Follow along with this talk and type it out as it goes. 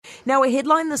Now, a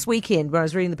headline this weekend when I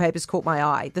was reading the papers caught my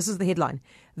eye. This is the headline.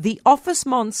 The office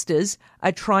monsters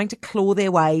are trying to claw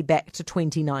their way back to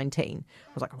 2019.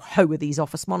 I was like, who are these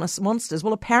office monsters?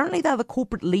 Well, apparently they're the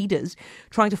corporate leaders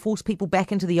trying to force people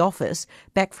back into the office,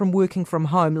 back from working from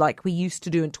home like we used to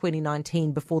do in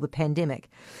 2019 before the pandemic.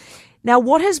 Now,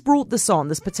 what has brought this on,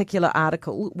 this particular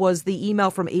article, was the email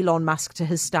from Elon Musk to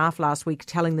his staff last week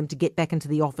telling them to get back into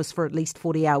the office for at least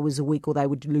 40 hours a week or they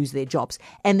would lose their jobs.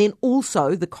 And then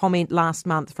also the comment last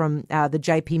month from the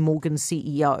JP Morgan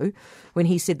CEO when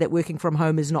he said that working from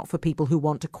home is not for people who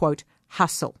want to, quote,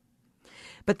 hustle.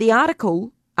 But the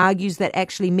article argues that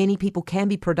actually many people can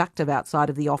be productive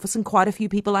outside of the office and quite a few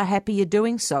people are happier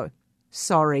doing so.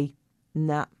 Sorry,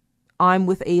 nah. I'm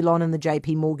with Elon and the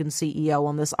JP Morgan CEO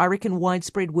on this. I reckon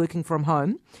widespread working from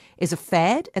home is a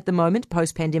fad at the moment,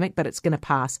 post-pandemic, but it's going to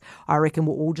pass. I reckon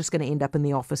we're all just going to end up in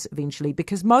the office eventually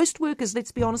because most workers,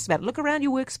 let's be honest about it, look around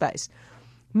your workspace.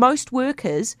 Most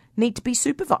workers need to be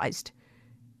supervised.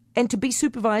 And to be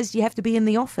supervised, you have to be in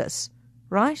the office,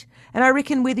 right? And I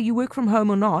reckon whether you work from home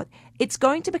or not, it's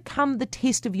going to become the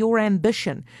test of your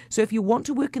ambition. So if you want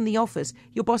to work in the office,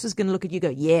 your boss is going to look at you and go,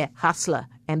 yeah, hustler,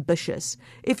 ambitious.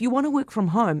 If you want to work from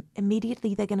home,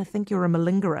 immediately they're going to think you're a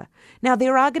malingerer. Now,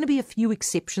 there are going to be a few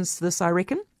exceptions to this, I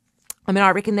reckon.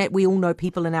 I reckon that we all know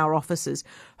people in our offices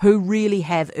who really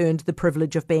have earned the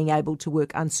privilege of being able to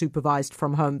work unsupervised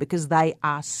from home because they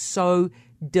are so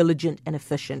diligent and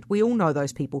efficient. We all know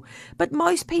those people. But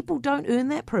most people don't earn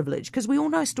that privilege because we all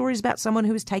know stories about someone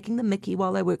who is taking the mickey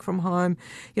while they work from home.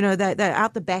 You know, they're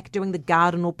out the back doing the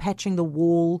garden or patching the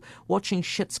wall, watching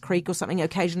Schitt's Creek or something,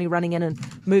 occasionally running in and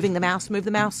move the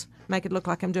mouse, make it look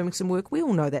like I'm doing some work. We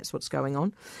all know that's what's going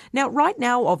on. Now, right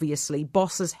now, obviously,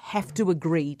 bosses have to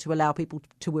agree to allow people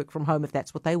to work from home if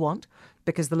that's what they want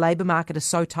because the labour market is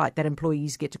so tight that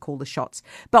employees get to call the shots.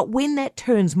 But when that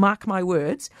turns, mark my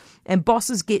words, and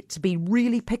bosses get to be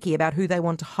really picky about who they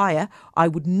want to hire, I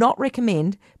would not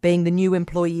recommend being the new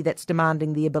employee that's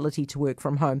demanding the ability to work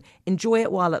from home. Enjoy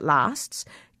it while it lasts,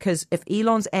 because if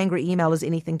Elon's angry email is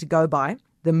anything to go by,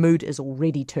 the mood is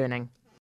already turning.